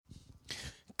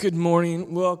Good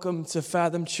morning. Welcome to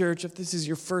Fathom Church. If this is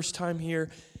your first time here,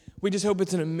 we just hope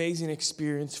it's an amazing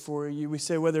experience for you. We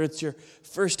say whether it's your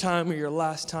first time or your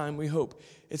last time, we hope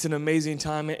it's an amazing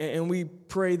time. And we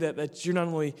pray that you're not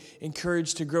only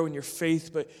encouraged to grow in your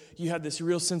faith, but you have this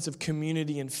real sense of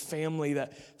community and family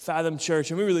that Fathom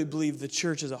Church, and we really believe the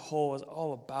church as a whole is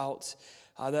all about,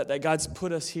 that God's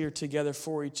put us here together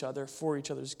for each other, for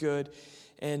each other's good.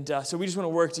 And so we just want to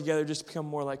work together, just become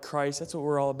more like Christ. That's what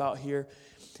we're all about here.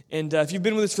 And if you've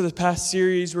been with us for the past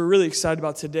series, we're really excited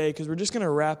about today because we're just going to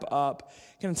wrap up,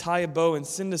 kind of tie a bow and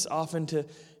send us off into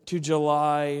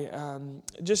July,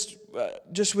 just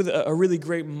with a really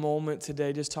great moment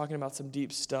today, just talking about some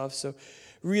deep stuff. So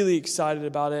really excited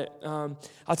about it.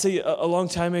 I'll tell you, a long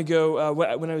time ago,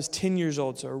 when I was 10 years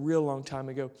old, so a real long time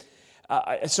ago,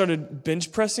 I started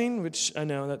bench pressing, which I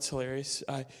know that's hilarious.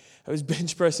 I was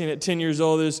bench pressing at 10 years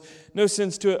old. There's no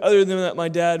sense to it other than that my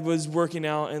dad was working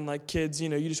out, and like kids, you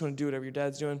just want to do whatever your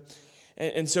dad's doing.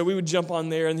 And so we would jump on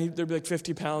there, and there'd be like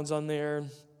 50 pounds on there.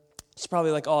 It's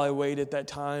probably like all I weighed at that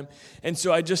time. And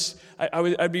so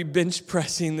I'd be bench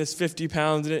pressing this 50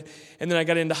 pounds. And then I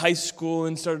got into high school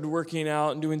and started working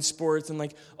out and doing sports. And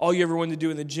like all you ever wanted to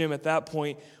do in the gym at that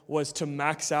point was to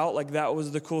max out. Like that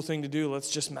was the cool thing to do.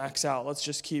 Let's just max out. Let's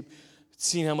just keep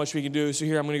seeing how much we can do. So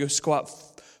here I'm going to go squat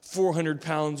 400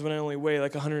 pounds when I only weigh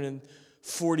like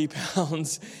 140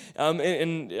 pounds.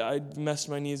 And I messed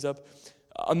my knees up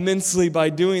immensely by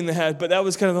doing that, but that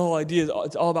was kind of the whole idea.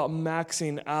 It's all about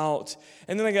maxing out.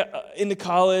 And then I got into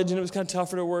college, and it was kind of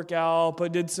tougher to work out,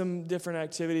 but did some different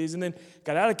activities. And then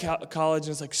got out of college,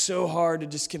 and it's like so hard to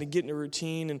just kind of get in a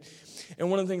routine. And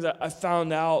one of the things I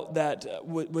found out that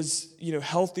was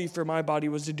healthy for my body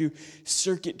was to do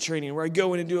circuit training, where I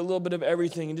go in and do a little bit of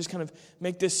everything and just kind of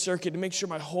make this circuit to make sure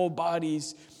my whole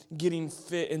body's getting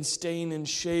fit and staying in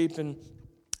shape. And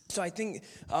so I think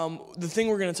the thing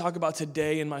we're going to talk about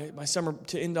today in my summer,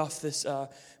 to end off this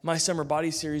My Summer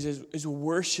Body series, is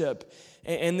worship.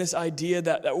 And this idea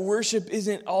that worship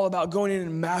isn't all about going in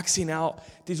and maxing out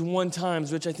these one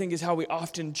times, which I think is how we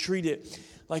often treat it.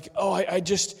 Like,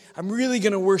 I'm really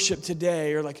going to worship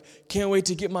today, or like, can't wait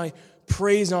to get my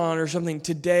praise on or something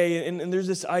today. And there's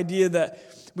this idea that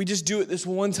we just do it this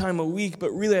one time a week,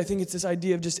 but really I think it's this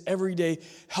idea of just everyday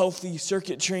healthy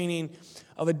circuit training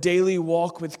of a daily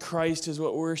walk with Christ is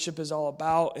what worship is all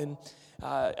about. And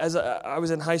as I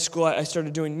was in high school, I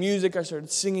started doing music. I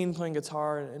started singing, playing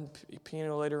guitar and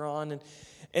piano later on.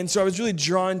 And so I was really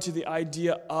drawn to the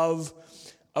idea of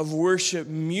worship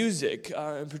music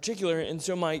in particular. And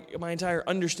so my entire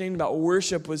understanding about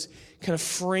worship was kind of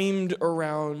framed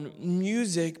around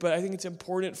music. But I think it's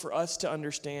important for us to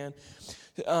understand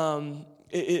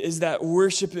is that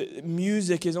worship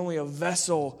music is only a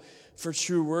vessel for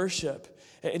true worship.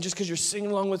 And just because you're singing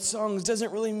along with songs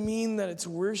doesn't really mean that it's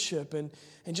worship. And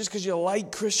just because you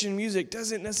like Christian music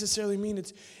doesn't necessarily mean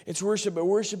it's worship. But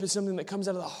worship is something that comes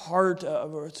out of the heart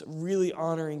of it's really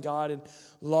honoring God and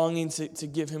longing to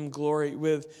give Him glory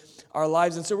with our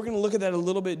lives. And so we're going to look at that a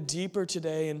little bit deeper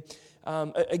today. And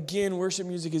again, worship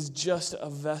music is just a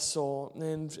vessel.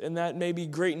 And that may be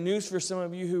great news for some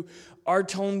of you who are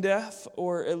tone deaf,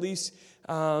 or at least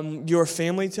your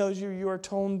family tells you are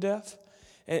tone deaf.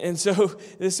 And so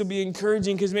this will be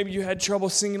encouraging because maybe you had trouble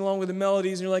singing along with the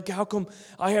melodies, and you're like, how come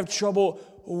I have trouble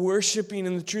worshiping?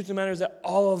 And the truth of the matter is that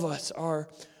all of us are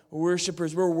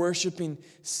worshipers. We're worshiping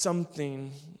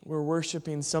something. We're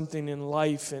worshiping something in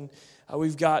life, and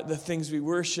we've got the things we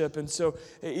worship. And so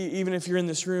even if you're in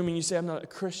this room and you say, I'm not a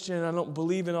Christian, I don't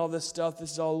believe in all this stuff,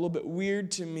 this is all a little bit weird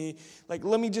to me, like,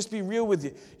 let me just be real with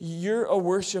you. You're a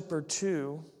worshiper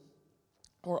too.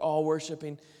 We're all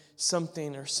worshiping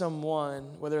something or someone,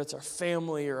 whether it's our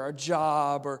family or our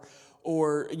job or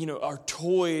our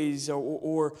toys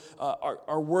or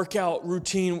our workout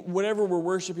routine, whatever we're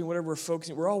worshiping, whatever we're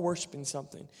focusing, we're all worshiping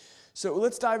something. So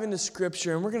let's dive into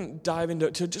Scripture, and we're going to dive into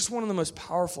just one of the most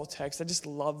powerful texts. I just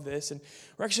love this, and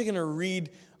we're actually going to read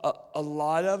a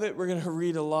lot of it. We're going to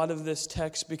read a lot of this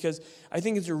text because I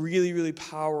think it's really, really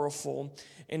powerful.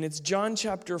 And it's John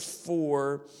chapter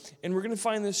 4, and we're going to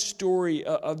find this story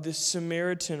of this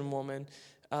Samaritan woman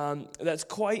that's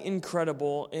quite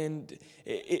incredible. And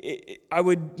I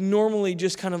would normally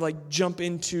just kind of like jump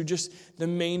into just the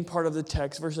main part of the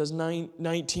text, verses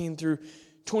 19 through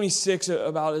 26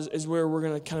 about is where we're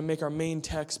going to kind of make our main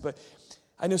text. But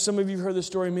I know some of you have heard the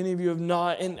story, many of you have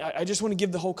not, and I just want to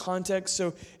give the whole context.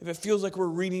 So if it feels like we're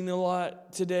reading a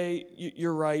lot today,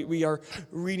 you're right, we are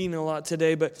reading a lot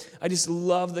today, but I just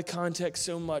love the context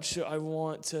so much, so I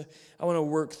want to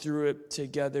work through it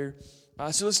together.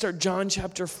 So let's start John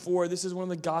chapter 4. This is one of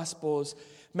the Gospels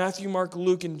Matthew, Mark,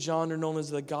 Luke, and John are known as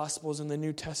the Gospels in the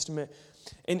New Testament.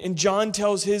 And John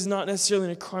tells his not necessarily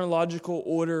in a chronological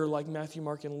order like Matthew,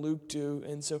 Mark, and Luke do.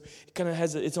 And so it kind of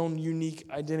has its own unique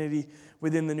identity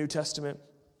within the New Testament.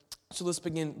 So let's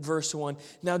begin verse 1.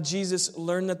 Now Jesus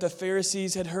learned that the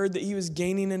Pharisees had heard that he was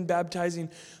gaining and baptizing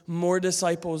more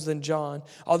disciples than John,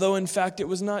 although in fact it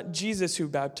was not Jesus who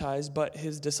baptized, but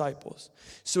his disciples.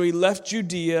 So he left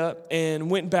Judea and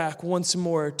went back once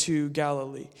more to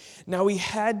Galilee. Now he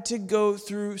had to go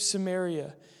through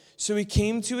Samaria. So he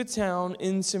came to a town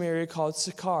in Samaria called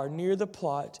Sychar, near the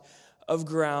plot of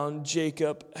ground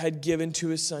Jacob had given to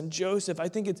his son Joseph. I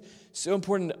think it's so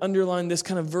important to underline this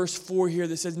kind of verse 4 here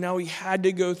that says, now he had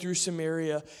to go through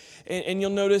Samaria. And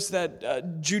you'll notice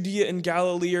that Judea and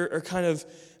Galilee are kind of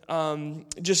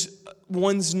just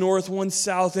one's north, one's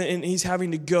south, and he's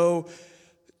having to go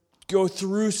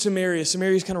through Samaria.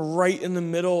 Samaria is kind of right in the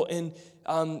middle, and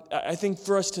I think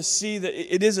for us to see that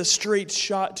it is a straight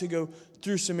shot to go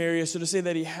through Samaria, so to say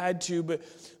that he had to, but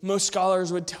most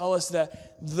scholars would tell us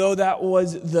that though that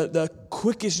was the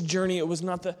quickest journey, it was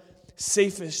not the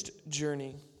safest journey.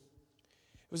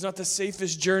 It was not the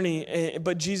safest journey,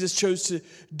 but Jesus chose to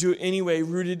do it anyway,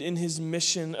 rooted in his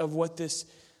mission of what this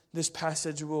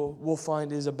passage we'll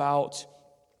find is about.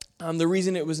 The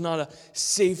reason it was not a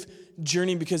safe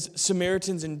journey because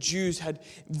Samaritans and Jews had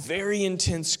very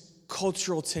intense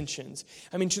cultural tensions.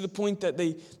 I mean, to the point that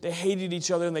they hated each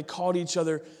other and they called each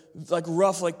other like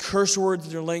rough, like curse words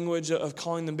in their language of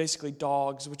calling them basically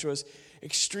dogs, which was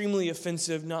extremely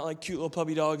offensive, not like cute little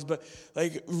puppy dogs, but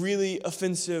like really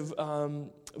offensive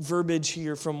verbiage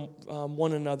here from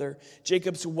one another.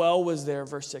 Jacob's well was there,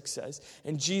 verse 6 says,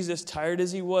 and Jesus, tired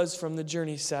as he was from the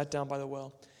journey, sat down by the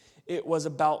well. It was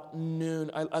about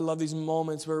noon. I love these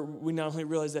moments where we not only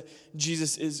realize that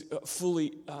Jesus is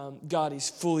fully God, he's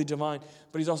fully divine,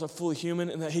 but he's also fully human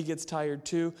and that he gets tired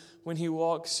too when he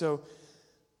walks. So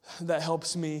that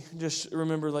helps me just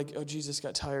remember like, oh, Jesus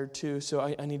got tired too, so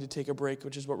I need to take a break,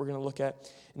 which is what we're going to look at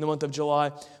in the month of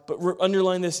July. But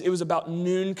underline this, it was about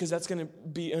noon because that's going to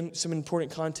be in some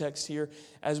important context here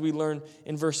as we learn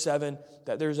in verse 7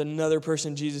 that there's another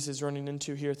person Jesus is running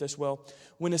into here at this well.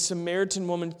 When a Samaritan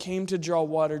woman came to draw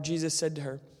water, Jesus said to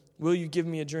her, "Will you give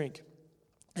me a drink?"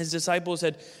 His disciples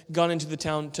had gone into the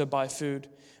town to buy food.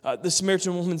 The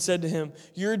Samaritan woman said to him,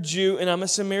 "You're a Jew and I'm a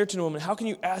Samaritan woman. How can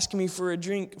you ask me for a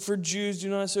drink? For Jews do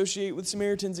not associate with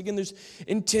Samaritans." Again, there's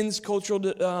intense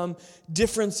cultural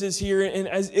differences here. And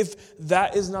as if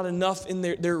that is not enough in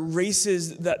their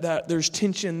races, that there's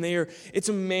tension there. It's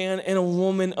a man and a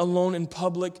woman alone in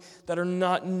public that are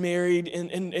not married.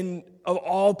 And of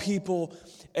all people,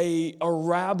 a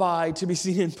rabbi to be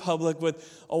seen in public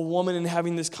with a woman and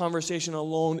having this conversation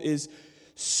alone is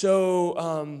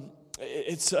so...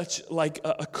 it's such like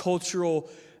a cultural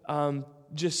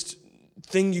just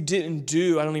thing you didn't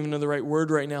do. I don't even know the right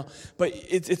word right now, but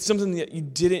it's something that you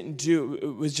didn't do.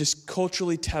 It was just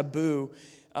culturally taboo.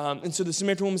 And so the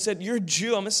Samaritan woman said, "You're a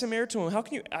Jew, I'm a Samaritan woman. How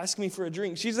can you ask me for a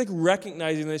drink?" She's like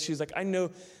recognizing this. She's like, I know,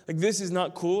 like this is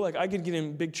not cool. Like I could get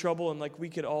in big trouble and like we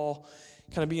could all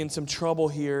kind of be in some trouble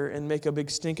here and make a big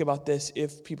stink about this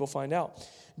if people find out.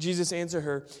 Jesus answered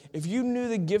her, "If you knew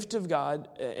the gift of God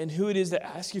and who it is that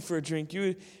asks you for a drink, you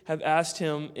would have asked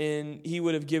him and he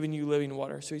would have given you living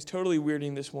water." So he's totally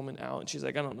weirding this woman out. And she's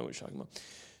like, "I don't know what you're talking about.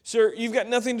 Sir, you've got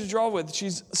nothing to draw with."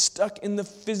 She's stuck in the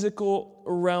physical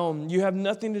realm. "You have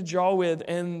nothing to draw with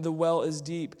and the well is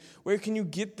deep. Where can you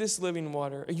get this living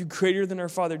water? Are you greater than our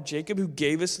father Jacob, who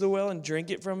gave us the well and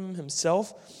drank it from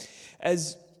himself,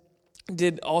 as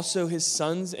did also his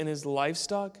sons and his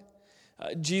livestock?"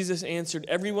 Jesus answered,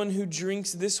 "Everyone who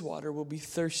drinks this water will be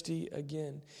thirsty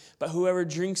again. But whoever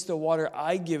drinks the water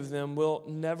I give them will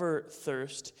never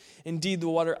thirst. Indeed, the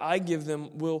water I give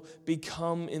them will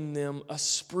become in them a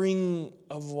spring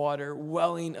of water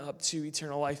welling up to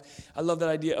eternal life." I love that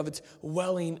idea of it's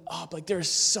welling up. Like there's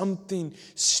something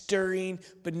stirring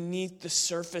beneath the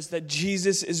surface that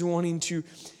Jesus is wanting to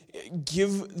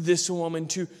give this woman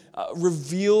to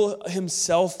reveal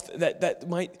himself that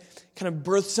might kind of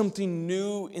birth something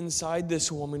new inside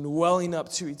this woman, welling up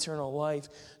to eternal life.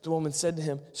 The woman said to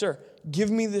him, "Sir,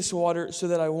 give me this water so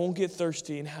that I won't get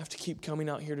thirsty and have to keep coming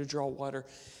out here to draw water."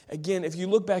 Again, if you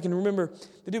look back and remember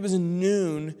that it was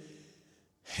noon,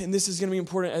 and this is going to be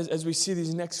important as we see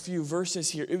these next few verses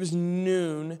here. It was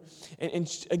noon,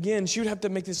 and again, she would have to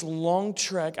make this long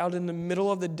trek out in the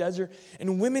middle of the desert,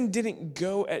 and women didn't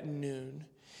go at noon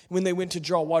when they went to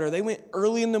draw water. They went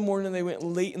early in the morning, they went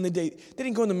late in the day. They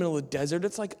didn't go in the middle of the desert.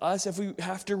 It's like us. If we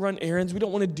have to run errands, we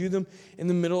don't want to do them in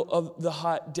the middle of the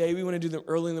hot day. We want to do them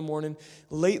early in the morning,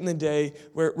 late in the day,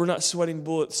 where we're not sweating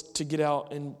bullets to get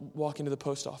out and walk into the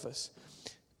post office.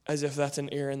 As if that's an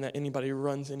errand that anybody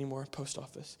runs anymore, post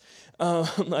office.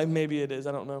 Maybe it is,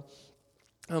 I don't know.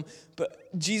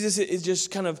 But Jesus is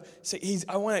just kind of saying,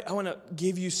 I want to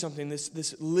give you something,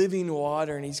 this living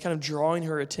water, and he's kind of drawing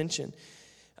her attention.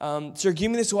 Sir,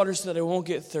 give me this water so that I won't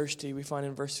get thirsty, we find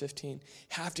in verse 15.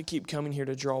 Have to keep coming here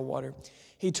to draw water.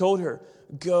 He told her,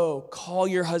 go, call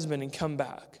your husband and come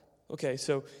back. Okay,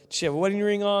 so she have a wedding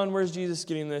ring on. Where's Jesus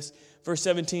getting this? Verse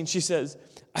 17, she says,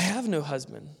 I have no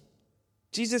husband.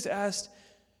 Jesus asked,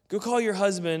 go call your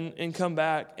husband and come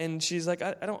back. And she's like,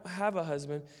 I don't have a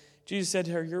husband. Jesus said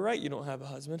to her, you're right, you don't have a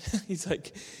husband. He's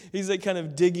like kind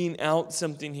of digging out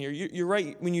something here. You're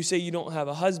right when you say you don't have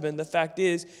a husband. The fact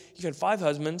is, you've had 5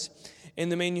 husbands, and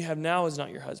the man you have now is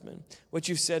not your husband. What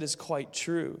you've said is quite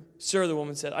true. Sir, the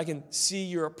woman said, I can see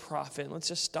you're a prophet. And let's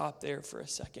just stop there for a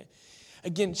second.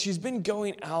 Again, she's been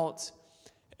going out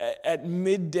at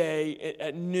midday,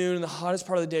 at noon, in the hottest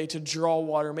part of the day, to draw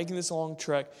water, making this long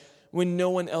trek when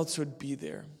no one else would be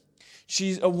there.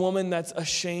 She's a woman that's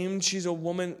ashamed. She's a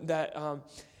woman that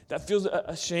feels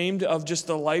ashamed of just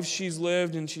the life she's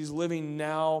lived and she's living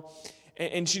now.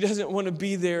 And she doesn't want to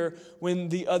be there when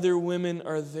the other women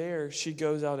are there. She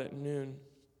goes out at noon.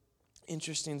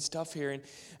 Interesting stuff here. And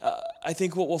I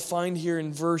think what we'll find here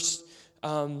in verse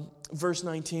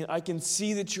 19, I can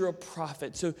see that you're a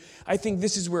prophet. So I think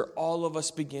this is where all of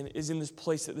us begin, is in this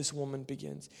place that this woman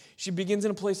begins. She begins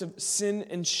in a place of sin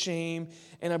and shame,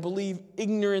 and I believe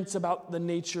ignorance about the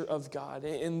nature of God.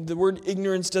 And the word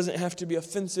ignorance doesn't have to be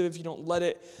offensive if you don't let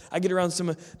it. I get around some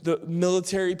of the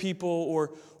military people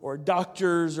or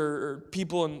doctors or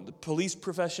people in the police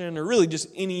profession or really just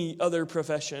any other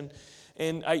profession.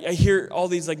 And I hear all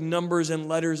these like numbers and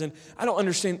letters, and I don't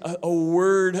understand a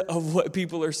word of what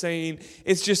people are saying.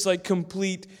 It's just like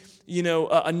complete,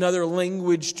 another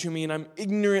language to me, and I'm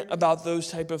ignorant about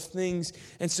those type of things.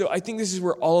 And so I think this is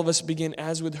where all of us begin,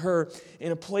 as with her,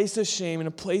 in a place of shame, in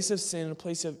a place of sin, in a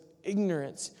place of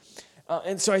ignorance.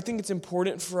 And so I think it's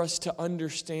important for us to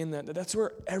understand that that's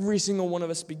where every single one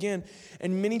of us begin.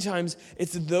 And many times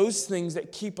it's those things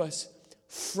that keep us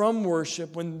from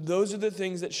worship, when those are the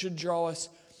things that should draw us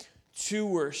to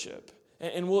worship.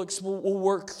 And we'll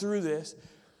work through this.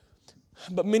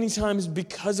 But many times,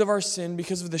 because of our sin,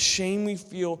 because of the shame we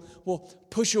feel, we'll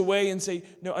push away and say,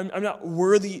 no, I'm not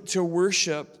worthy to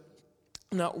worship.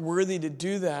 I'm not worthy to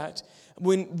do that.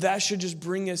 When that should just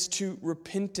bring us to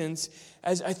repentance,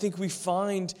 as I think we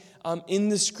find in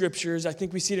the scriptures. I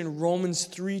think we see it in Romans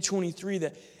 3:23,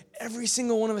 that every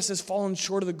single one of us has fallen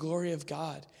short of the glory of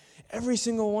God. Every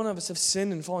single one of us have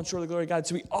sinned and fallen short of the glory of God.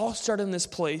 So we all start in this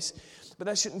place, but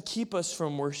that shouldn't keep us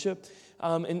from worship.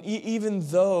 And even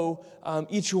though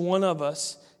each one of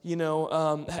us,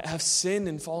 have sinned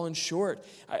and fallen short,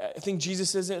 I think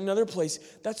Jesus says in another place,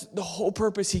 that's the whole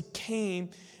purpose. He came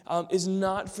is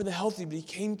not for the healthy, but he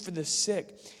came for the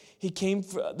sick. He came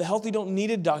for the healthy don't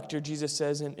need a doctor, Jesus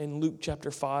says in Luke chapter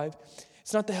 5.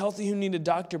 It's not the healthy who need a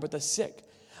doctor, but the sick.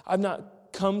 I've not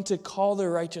come to call the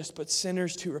righteous, but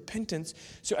sinners to repentance.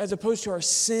 So as opposed to our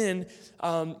sin,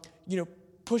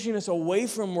 pushing us away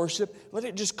from worship, let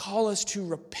it just call us to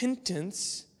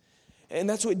repentance. And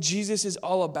that's what Jesus is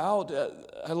all about.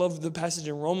 I love the passage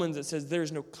in Romans that says there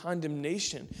is no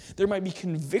condemnation. There might be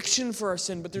conviction for our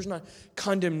sin, but there's not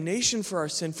condemnation for our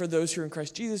sin for those who are in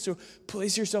Christ Jesus. So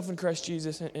place yourself in Christ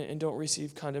Jesus and don't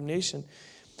receive condemnation.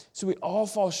 So we all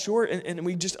fall short, and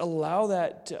we just allow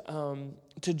that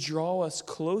to draw us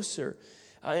closer.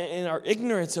 In our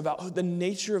ignorance about the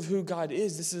nature of who God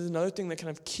is, this is another thing that kind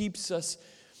of keeps us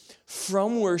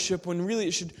from worship, when really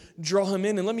it should draw him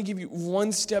in. And let me give you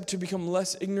one step to become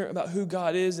less ignorant about who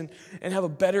God is and have a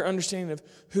better understanding of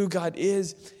who God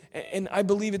is. And I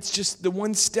believe it's just the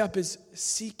one step is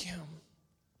seek him.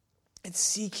 And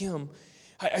seek him.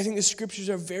 I think the scriptures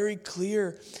are very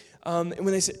clear.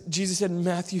 When Jesus said in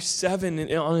Matthew 7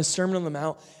 on his Sermon on the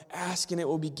Mount, ask and it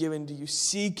will be given to you.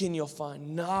 Seek and you'll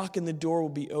find. Knock and the door will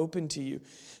be open to you.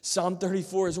 Psalm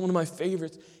 34 is one of my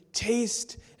favorites.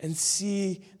 Taste and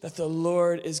see that the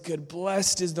Lord is good.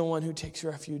 Blessed is the one who takes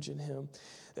refuge in him.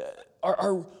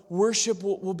 Our worship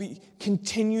will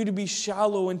continue to be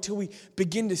shallow until we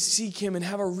begin to seek him and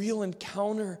have a real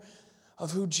encounter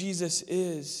of who Jesus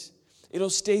is. It'll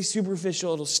stay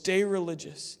superficial. It'll stay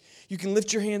religious. You can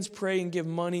lift your hands, pray, and give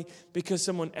money because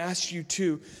someone asked you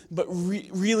to. But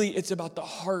really, it's about the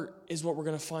heart is what we're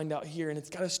going to find out here. And it's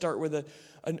got to start with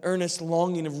an earnest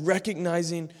longing of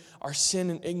recognizing our sin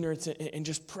and ignorance and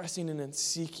just pressing in and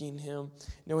seeking Him,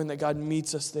 knowing that God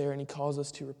meets us there and He calls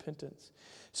us to repentance.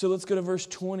 So let's go to verse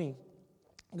 20.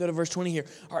 Go to verse 20 here.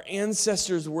 Our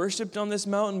ancestors worshipped on this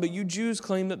mountain, but you Jews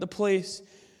claim that the place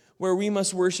where we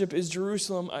must worship is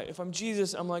Jerusalem. If I'm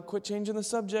Jesus, I'm like, quit changing the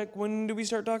subject. When do we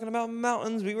start talking about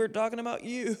mountains? We were talking about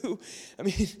you. I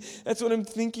mean, that's what I'm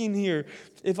thinking here.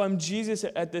 If I'm Jesus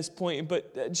at this point,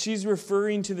 but she's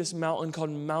referring to this mountain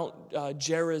called Mount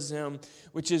Gerizim,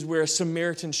 which is where a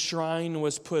Samaritan shrine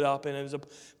was put up, and it was a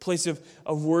place of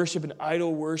worship and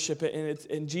idol worship.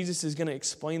 And Jesus is going to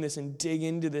explain this and dig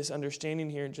into this understanding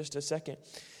here in just a second.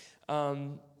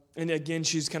 And again,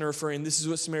 she's kind of referring, this is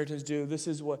what Samaritans do. This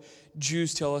is what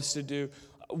Jews tell us to do.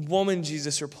 Woman,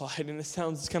 Jesus replied, and it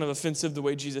sounds kind of offensive the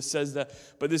way Jesus says that,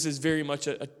 but this is very much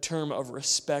a term of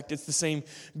respect. It's the same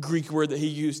Greek word that he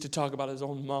used to talk about his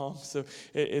own mom. So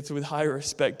it's with high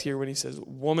respect here when he says,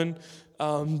 woman,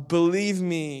 believe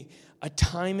me, a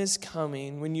time is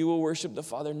coming when you will worship the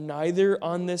Father neither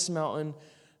on this mountain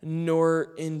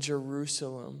nor in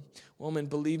Jerusalem. Woman,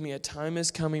 believe me, a time is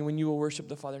coming when you will worship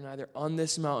the Father neither on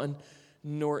this mountain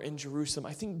nor in Jerusalem.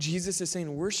 I think Jesus is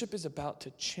saying worship is about to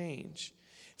change.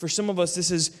 For some of us, this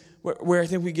is where I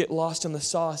think we get lost in the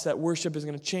sauce, that worship is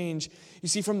going to change. You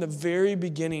see, from the very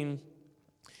beginning,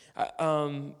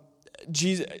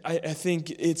 Jesus, I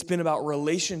think it's been about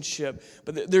relationship,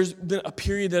 but there's been a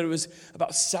period that it was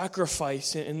about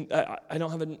sacrifice, and I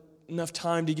don't have enough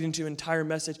time to get into an entire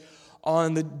message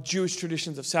on the Jewish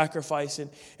traditions of sacrifice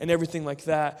and everything like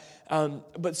that.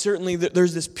 But certainly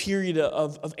there's this period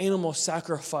of animal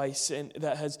sacrifice and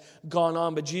that has gone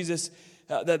on. But Jesus,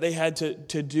 that they had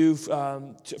to do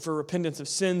for repentance of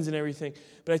sins and everything.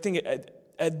 But I think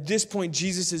at this point,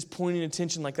 Jesus is pointing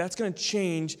attention like that's going to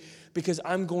change because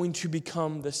I'm going to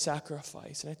become the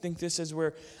sacrifice. And I think this is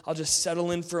where I'll just settle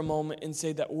in for a moment and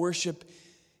say that worship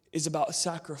is about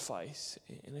sacrifice.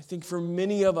 And I think for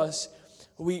many of us,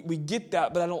 we get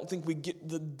that, but I don't think we get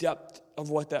the depth of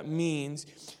what that means.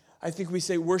 I think we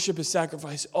say worship is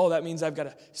sacrifice. Oh, that means I've got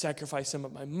to sacrifice some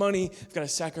of my money. I've got to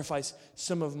sacrifice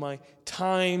some of my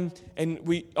time. And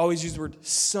we always use the word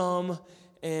some.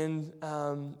 And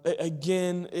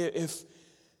again, if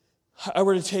I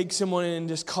were to take someone and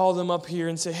just call them up here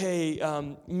and say,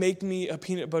 hey, make me a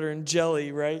peanut butter and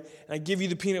jelly, right? And I give you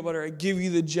the peanut butter, I give you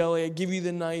the jelly, I give you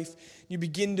the knife. You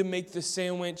begin to make the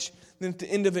sandwich. Then at the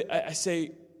end of it, I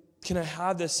say, can I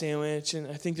have this sandwich? And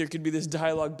I think there could be this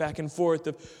dialogue back and forth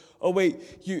of, oh, wait,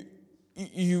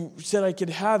 you said I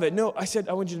could have it. No, I said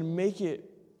I want you to make it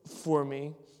for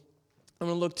me. I'm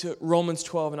going to look to Romans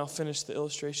 12, and I'll finish the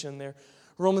illustration there.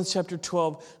 Romans chapter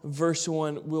 12, verse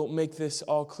 1 will make this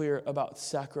all clear about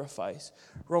sacrifice.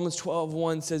 Romans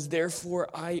 12:1 says, therefore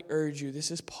I urge you, this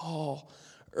is Paul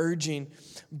urging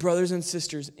brothers and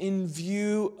sisters, in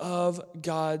view of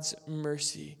God's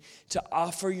mercy, to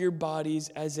offer your bodies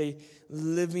as a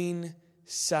living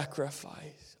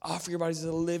sacrifice. Offer your bodies as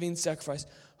a living sacrifice,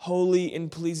 holy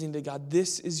and pleasing to God.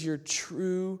 This is your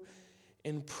true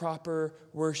and proper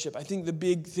worship. I think the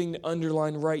big thing to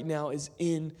underline right now is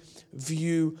in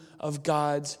view of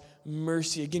God's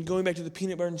mercy. Again, going back to the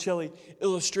peanut butter and jelly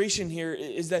illustration here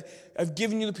is that I've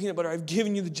given you the peanut butter, I've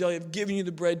given you the jelly, I've given you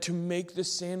the bread to make the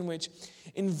sandwich.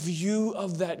 In view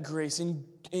of that grace,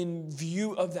 in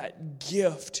view of that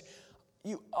gift,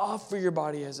 you offer your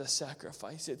body as a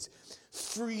sacrifice. It's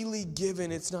freely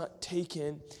given, it's not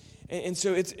taken. And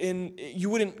so you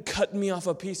wouldn't cut me off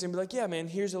a piece and be like, yeah, man,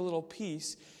 here's a little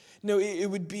piece. No, it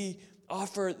would be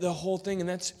offer the whole thing, and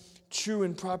that's true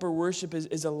and proper worship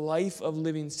is a life of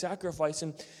living sacrifice.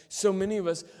 And so many of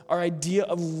us, our idea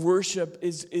of worship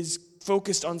is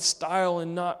focused on style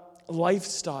and not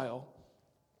lifestyle.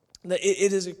 That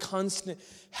it is a constant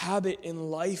habit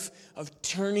in life of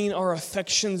turning our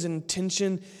affections and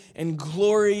attention and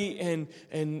glory and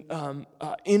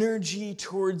energy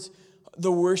towards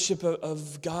the worship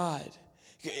of God.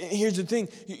 Here's the thing.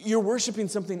 You're worshiping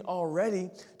something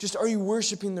already. Just are you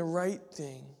worshiping the right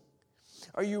thing?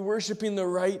 Are you worshiping the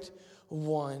right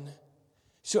one?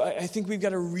 So I think we've got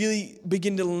to really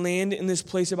begin to land in this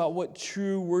place about what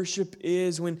true worship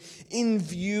is when in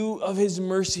view of His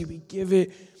mercy we give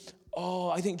it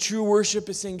all. I think true worship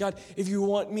is saying, God, if you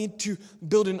want me to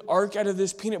build an ark out of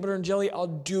this peanut butter and jelly, I'll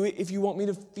do it. If you want me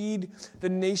to feed the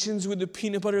nations with the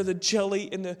peanut butter, the jelly,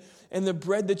 and the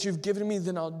bread that you've given me,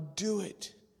 then I'll do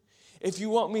it. If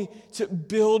you want me to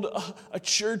build a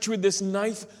church with this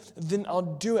knife, then I'll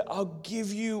do it. I'll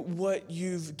give you what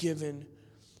you've given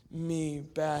me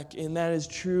back. And that is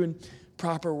true, and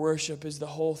proper worship is the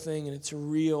whole thing, and it's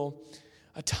real.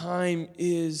 A time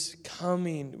is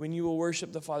coming when you will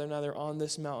worship the Father neither on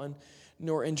this mountain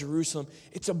nor in Jerusalem.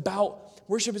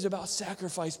 Worship is about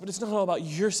sacrifice, but it's not all about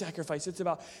your sacrifice. It's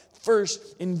about,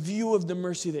 first, in view of the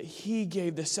mercy that he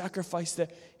gave, the sacrifice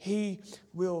that he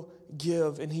will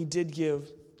give, and he did give.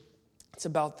 It's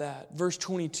about that. Verse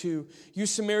 22, you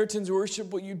Samaritans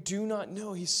worship what you do not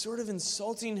know. He's sort of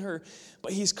insulting her,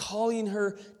 but he's calling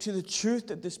her to the truth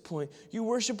at this point. You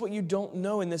worship what you don't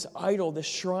know in this idol, this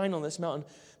shrine on this mountain,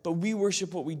 but we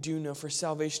worship what we do know, for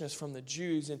salvation is from the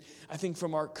Jews. And I think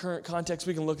from our current context,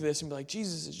 we can look at this and be like,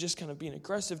 Jesus is just kind of being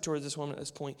aggressive towards this woman at this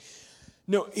point.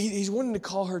 No, he's wanting to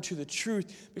call her to the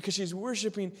truth because she's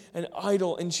worshiping an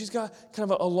idol, and she's got kind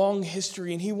of a long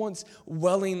history, and he wants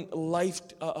welling life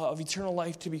of eternal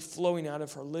life to be flowing out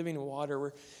of her, living water,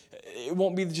 where it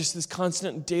won't be just this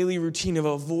constant daily routine of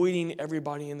avoiding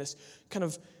everybody and this kind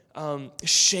of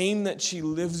shame that she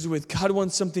lives with. God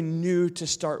wants something new to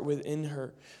start within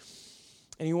her,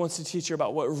 and he wants to teach her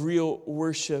about what real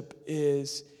worship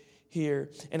is here.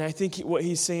 And I think what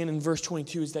he's saying in verse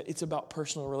 22 is that it's about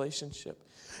personal relationship.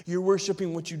 You're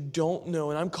worshiping what you don't know,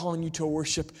 and I'm calling you to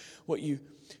worship what you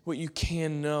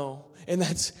can know. And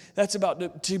that's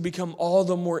about to become all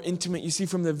the more intimate. You see,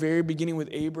 from the very beginning with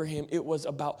Abraham, it was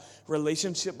about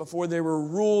relationship. Before there were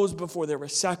rules, before there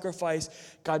was sacrifice,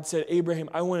 God said, Abraham,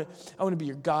 I want to be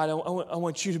your God. I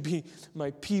want you to be my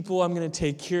people. I'm going to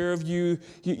take care of you.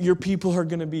 Your people are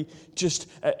going to be just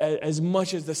as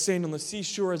much as the sand on the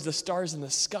seashore, as the stars in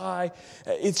the sky.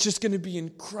 It's just going to be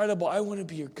incredible. I want to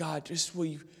be your God. Just will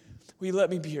you let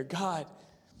me be your God?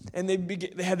 And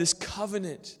they had this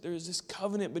covenant. There was this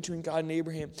covenant between God and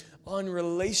Abraham on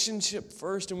relationship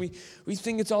first. And we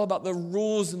think it's all about the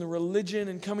rules and the religion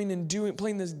and coming and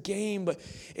playing this game. But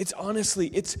it's honestly,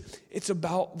 it's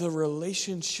about the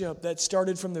relationship that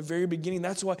started from the very beginning.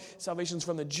 That's why salvation's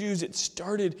from the Jews. It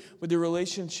started with the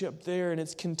relationship there, and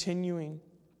it's continuing.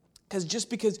 Because just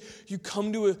because you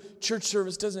come to a church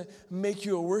service doesn't make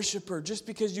you a worshiper. Just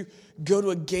because you go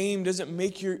to a game doesn't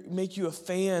make you a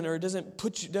fan, or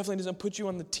definitely doesn't put you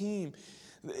on the team.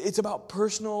 It's about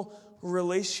personal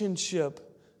relationship.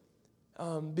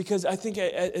 Because I think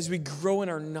as we grow in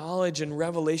our knowledge and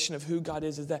revelation of who God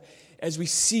is that as we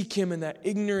seek him and that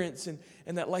ignorance and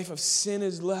that life of sin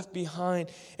is left behind,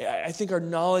 I think our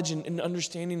knowledge and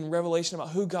understanding and revelation about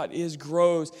who God is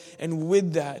grows. And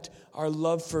with that, our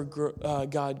love for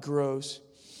God grows.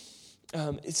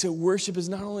 So worship is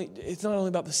not only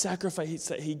about the sacrifice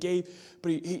that he gave,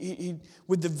 but he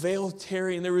with the veil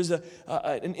tearing, and there was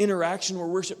an interaction where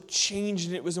worship changed,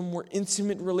 and it was a more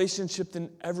intimate relationship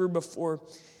than ever before,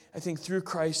 I think, through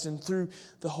Christ and through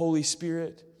the Holy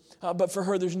Spirit. But for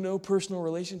her, there's no personal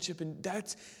relationship, and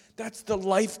that's the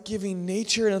life-giving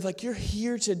nature. And it's like you're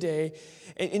here today,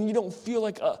 and you don't feel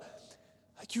like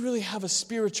you really have a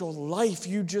spiritual life.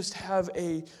 You just have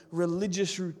a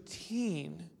religious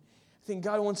routine. I think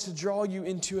God wants to draw you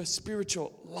into a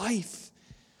spiritual life,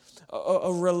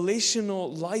 a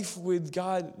relational life with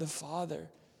God the Father,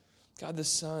 God the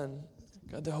Son,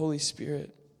 God the Holy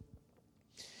Spirit.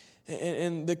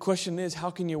 And the question is, how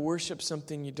can you worship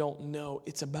something you don't know?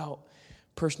 It's about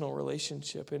personal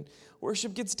relationship. And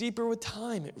worship gets deeper with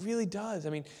time. It really does. I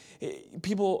mean,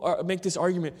 people make this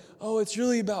argument, it's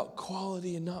really about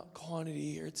quality and not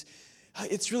quantity. Or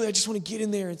it's really, I just want to get in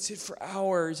there and sit for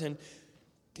hours and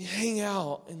hang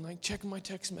out and check my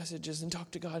text messages and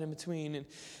talk to God in between.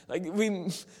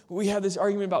 And we have this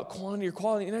argument about quantity or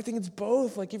quality, and I think it's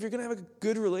both. If you're going to have a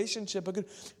good relationship, a good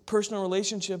personal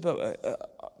relationship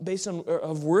based on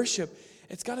of worship,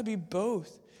 it's got to be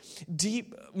both.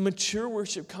 Deep, mature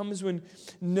worship comes when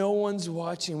no one's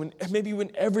watching,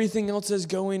 when everything else is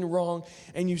going wrong,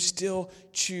 and you still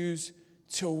choose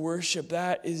to worship.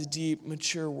 That is deep,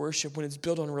 mature worship when it's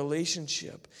built on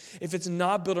relationship. If it's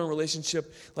not built on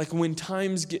relationship, when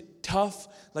times get tough,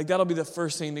 that'll be the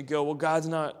first thing to go. Well, God's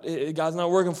not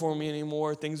working for me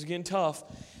anymore. Things are getting tough.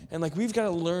 And we've got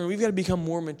to learn, we've got to become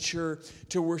more mature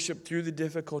to worship through the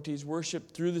difficulties,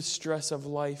 worship through the stress of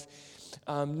life.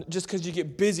 Just because you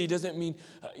get busy doesn't mean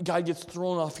God gets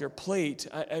thrown off your plate.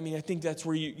 I think that's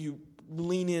where you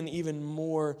lean in even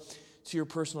more to your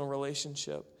personal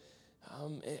relationship.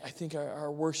 I think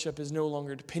our worship is no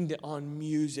longer dependent on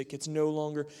music. It's no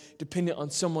longer dependent on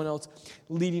someone else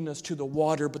leading us to the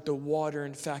water, but the water,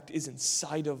 in fact, is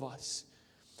inside of us.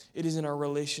 It is in our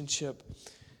relationship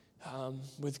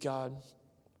with God.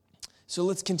 So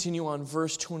let's continue on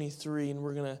verse 23, and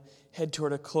we're going to head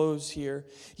toward a close here.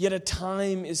 Yet a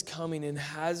time is coming and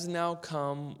has now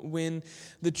come when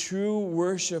the true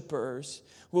worshipers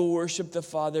will worship the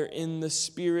Father in the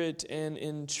Spirit and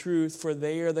in truth, for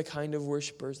they are the kind of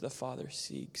worshipers the Father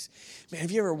seeks. Man,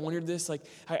 have you ever wondered this? Like,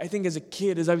 I think as a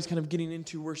kid, as I was kind of getting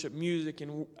into worship music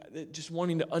and just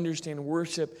wanting to understand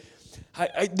worship,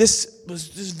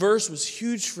 this verse was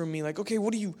huge for me. Like, okay,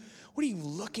 what are you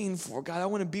looking for, God? I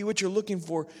want to be what you're looking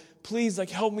for. Please, like,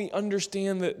 help me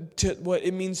understand what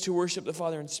it means to worship the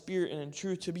Father in spirit and in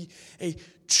truth, to be a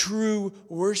true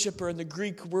worshiper. And the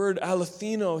Greek word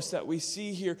alethinos that we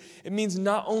see here, it means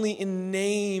not only in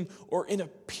name or in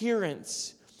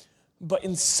appearance, but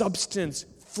in substance,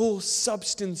 full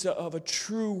substance of a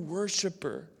true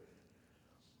worshiper.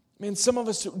 Man, some of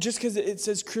us, just because it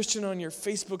says Christian on your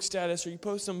Facebook status, or you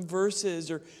post some verses,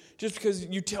 or just because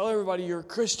you tell everybody you're a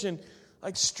Christian,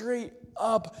 like, straight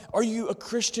up, are you a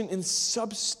Christian in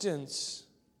substance?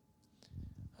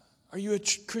 Are you a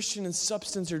Christian in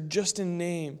substance or just in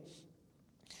name?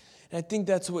 And I think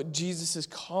that's what Jesus is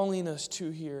calling us to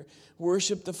here.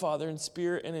 Worship the Father in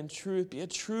spirit and in truth. Be a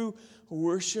true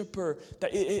worshiper.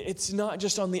 That it's not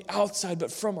just on the outside,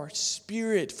 but from our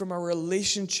spirit, from our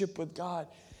relationship with God.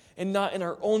 And not in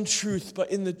our own truth,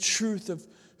 but in the truth of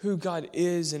who God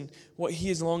is and what He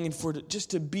is longing for,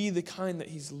 just to be the kind that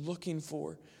He's looking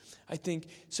for. I think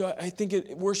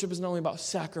worship is not only about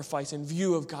sacrifice in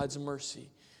view of God's mercy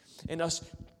and us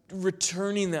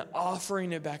returning that,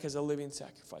 offering it back as a living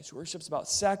sacrifice. Worship's about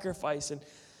sacrifice, and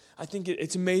I think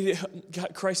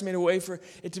Christ made a way for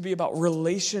it to be about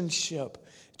relationship,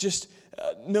 just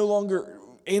no longer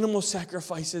animal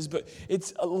sacrifices, but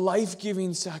it's a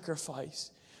life-giving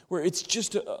sacrifice, where it's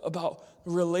just about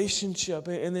relationship.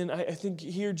 And then I think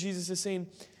here Jesus is saying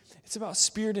it's about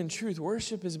spirit and truth.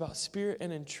 Worship is about spirit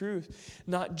and in truth,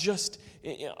 not just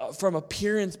from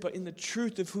appearance, but in the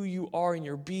truth of who you are and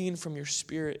your being from your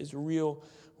spirit is real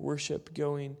worship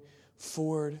going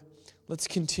forward. Let's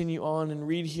continue on and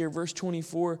read here. Verse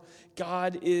 24,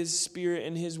 God is spirit,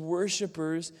 and His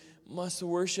worshipers must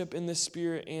worship in the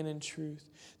spirit and in truth.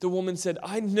 The woman said,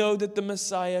 I know that the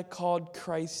Messiah called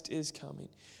Christ is coming.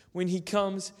 When He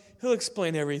comes, He'll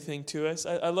explain everything to us.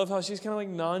 I love how she's kind of like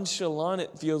nonchalant,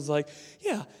 it feels like.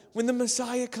 Yeah, when the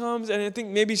Messiah comes, and I think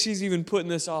maybe she's even putting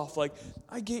this off, like,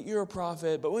 I get you're a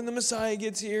prophet, but when the Messiah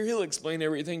gets here, He'll explain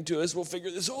everything to us. We'll figure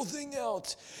this whole thing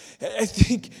out. I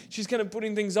think she's kind of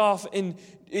putting things off, and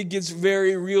it gets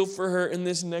very real for her in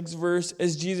this next verse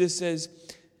as Jesus says,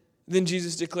 then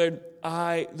Jesus declared,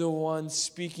 I, the one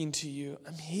speaking to you,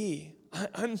 I'm He.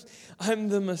 I'm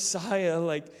the Messiah,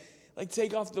 like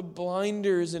take off the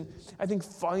blinders. And I think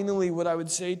finally what I would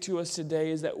say to us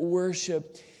today is that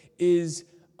worship is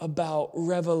about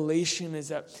revelation, is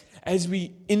that as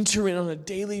we enter in on a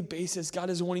daily basis, God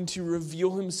is wanting to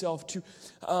reveal Himself, to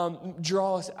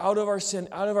draw us out of our sin,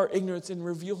 out of our ignorance, and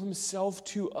reveal Himself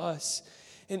to us.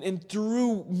 And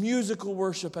through musical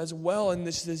worship as well, and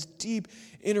this deep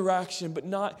interaction, but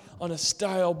not on a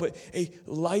style, but a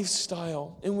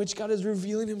lifestyle in which God is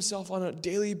revealing Himself on a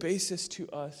daily basis to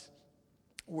us.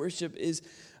 Worship is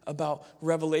about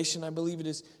revelation. I believe it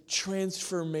is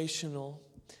transformational.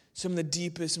 Some of the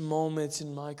deepest moments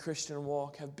in my Christian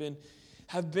walk have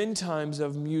been times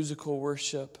of musical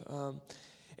worship.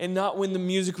 And not when the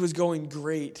music was going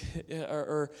great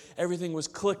or everything was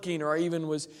clicking or I even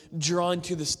was drawn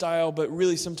to the style, but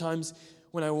really sometimes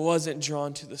when I wasn't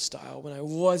drawn to the style, when I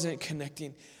wasn't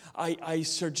connecting, I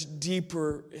searched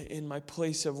deeper in my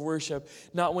place of worship.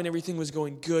 Not when everything was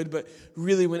going good, but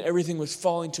really when everything was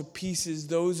falling to pieces.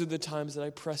 Those are the times that I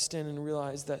pressed in and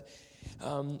realized that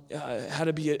how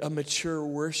to be a mature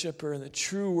worshiper and a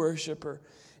true worshiper,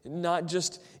 not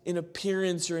just in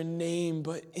appearance or in name,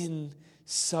 but in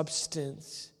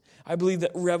substance. I believe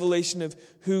that revelation of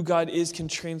who God is can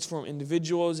transform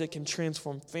individuals, it can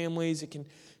transform families, it can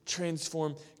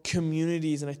transform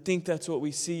communities, and I think that's what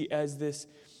we see as this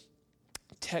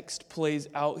text plays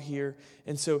out here.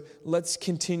 And so let's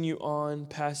continue on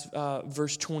past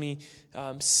verse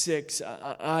 26.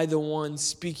 I, the one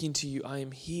speaking to you, I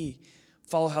am He.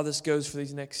 Follow how this goes for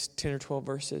these next 10 or 12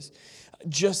 verses.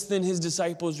 Just then His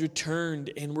disciples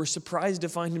returned and were surprised to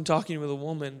find Him talking with a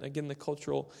woman. Again, the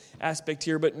cultural aspect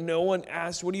here. But no one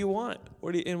asked, what do you want?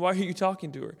 And why are you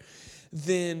talking to her?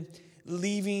 Then,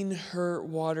 leaving her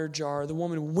water jar, the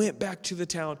woman went back to the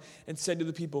town and said to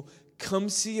the people, come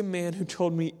see a man who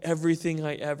told me everything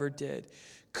I ever did.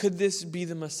 Could this be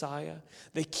the Messiah?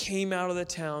 They came out of the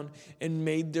town and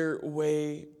made their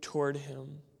way toward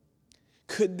Him.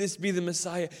 Could this be the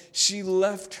Messiah? She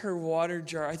left her water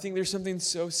jar. I think there's something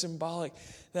so symbolic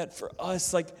that for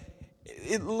us, like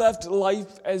it left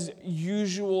life as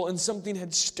usual, and something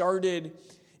had started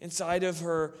inside of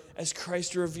her as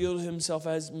Christ revealed himself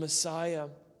as Messiah.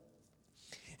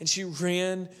 And she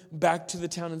ran back to the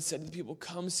town and said to the people,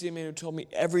 "Come see a man who told me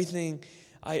everything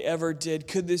I ever did.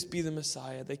 Could this be the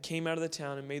Messiah?" They came out of the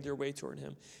town and made their way toward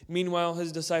him. Meanwhile,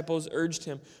 his disciples urged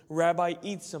him, "Rabbi,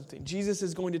 eat something." Jesus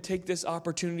is going to take this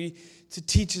opportunity to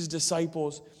teach his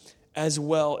disciples as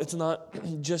well. It's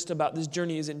not just about, this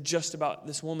journey isn't just about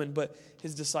this woman, but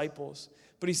his disciples.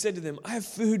 But he said to them, "I have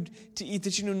food to eat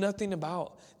that you know nothing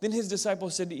about." Then his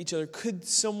disciples said to each other, "Could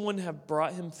someone have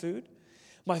brought him food?"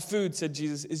 "My food," said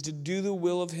Jesus, "is to do the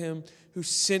will of him who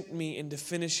sent me and to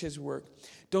finish his work.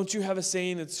 Don't you have a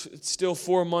saying, it's still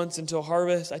 4 months until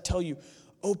harvest? I tell you,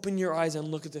 open your eyes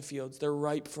and look at the fields. They're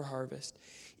ripe for harvest.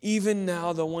 Even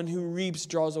now, the one who reaps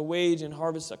draws a wage and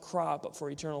harvests a crop for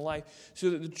eternal life,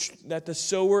 so that the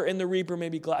sower and the reaper may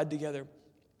be glad together.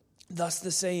 Thus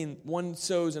the saying, one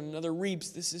sows and another reaps.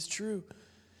 This is true.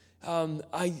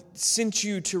 I sent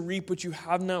you to reap what you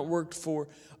have not worked for.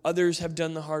 Others have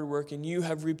done the hard work, and you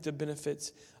have reaped the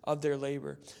benefits of their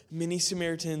labor." Many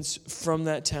Samaritans from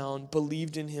that town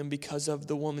believed in him because of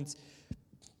the woman's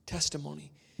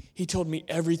testimony. "He told me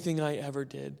everything I ever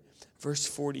did." Verse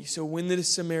 40, "So when the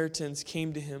Samaritans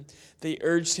came to him, they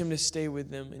urged him to stay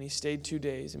with them, and he stayed 2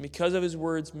 days. And because of his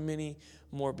words, many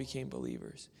more became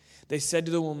believers. They said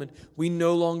to the woman, 'We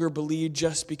no longer believe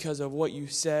just because of what you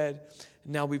said.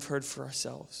 Now we've heard for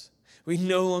ourselves.'" We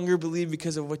no longer believe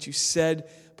because of what you said,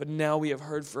 but now we have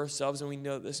heard for ourselves, and we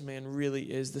know that this man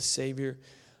really is the Savior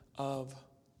of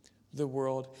the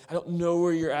world. I don't know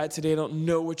where you're at today. I don't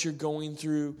know what you're going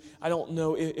through. I don't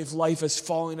know if life is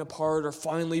falling apart or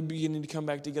finally beginning to come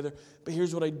back together. But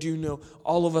here's what I do know.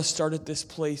 All of us start at this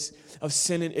place of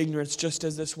sin and ignorance, just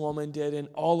as this woman did, and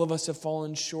all of us have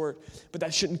fallen short. But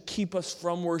that shouldn't keep us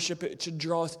from worship. It should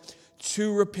draw us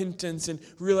to repentance and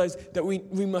realize that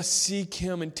we must seek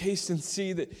him and taste and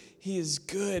see that he is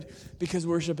good, because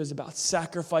worship is about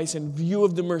sacrifice and view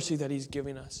of the mercy that he's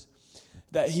giving us,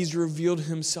 that he's revealed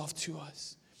himself to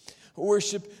us.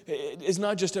 Worship is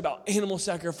not just about animal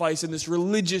sacrifice and this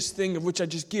religious thing of which I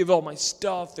just give all my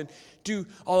stuff and do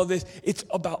all of this. It's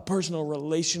about personal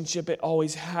relationship. It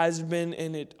always has been,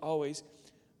 and it always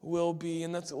will be,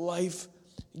 and that's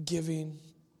life-giving.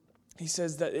 He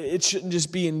says that it shouldn't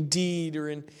just be in deed or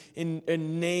in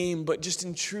name, but just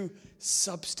in true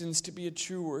substance. To be a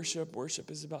true worship. Worship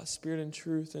is about spirit and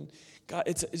truth. And God,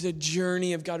 it's a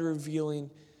journey of God revealing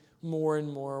more and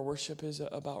more. Worship is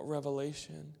about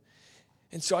revelation.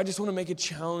 And so I just want to make a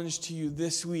challenge to you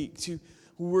this week to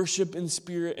worship in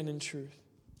spirit and in truth.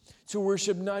 To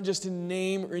worship not just in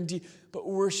name or in deed, but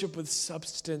worship with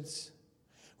substance.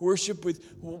 Worship with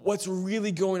what's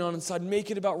really going on inside.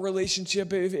 Make it about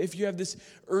relationship. If you have this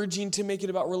urging to make it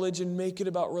about religion, make it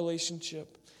about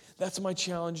relationship. That's my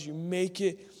challenge. You make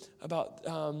it about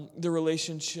the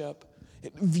relationship.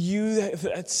 View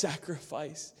that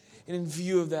sacrifice. And in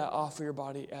view of that, offer your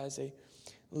body as a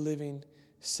living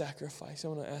sacrifice. I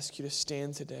want to ask you to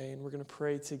stand today, and we're going to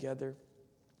pray together.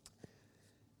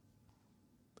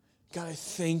 God, I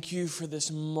thank you for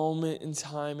this moment in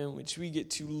time in which we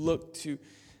get to look to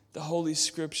the Holy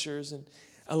Scriptures and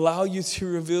allow you to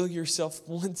reveal yourself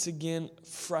once again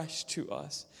fresh to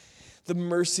us. The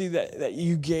mercy that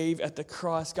you gave at the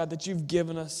cross, God, that you've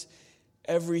given us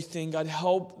everything. God,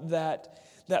 help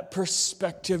that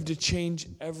perspective to change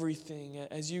everything.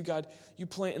 As you, God, you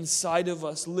plant inside of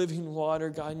us living water,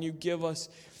 God, and you give us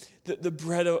the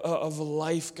bread of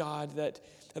life, God, that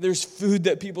there's food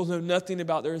that people know nothing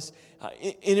about. There's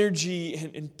energy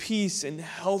and peace and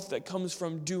health that comes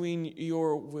from doing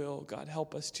your will. God,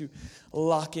 help us to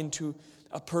lock into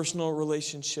a personal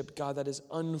relationship, God, that is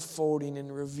unfolding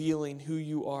and revealing who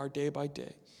you are day by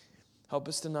day. Help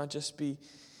us to not just be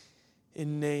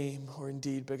in name or in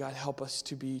deed, but God, help us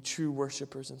to be true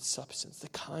worshipers in substance, the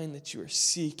kind that you are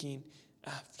seeking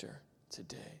after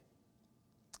today.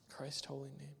 In Christ's holy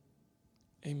name,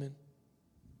 amen.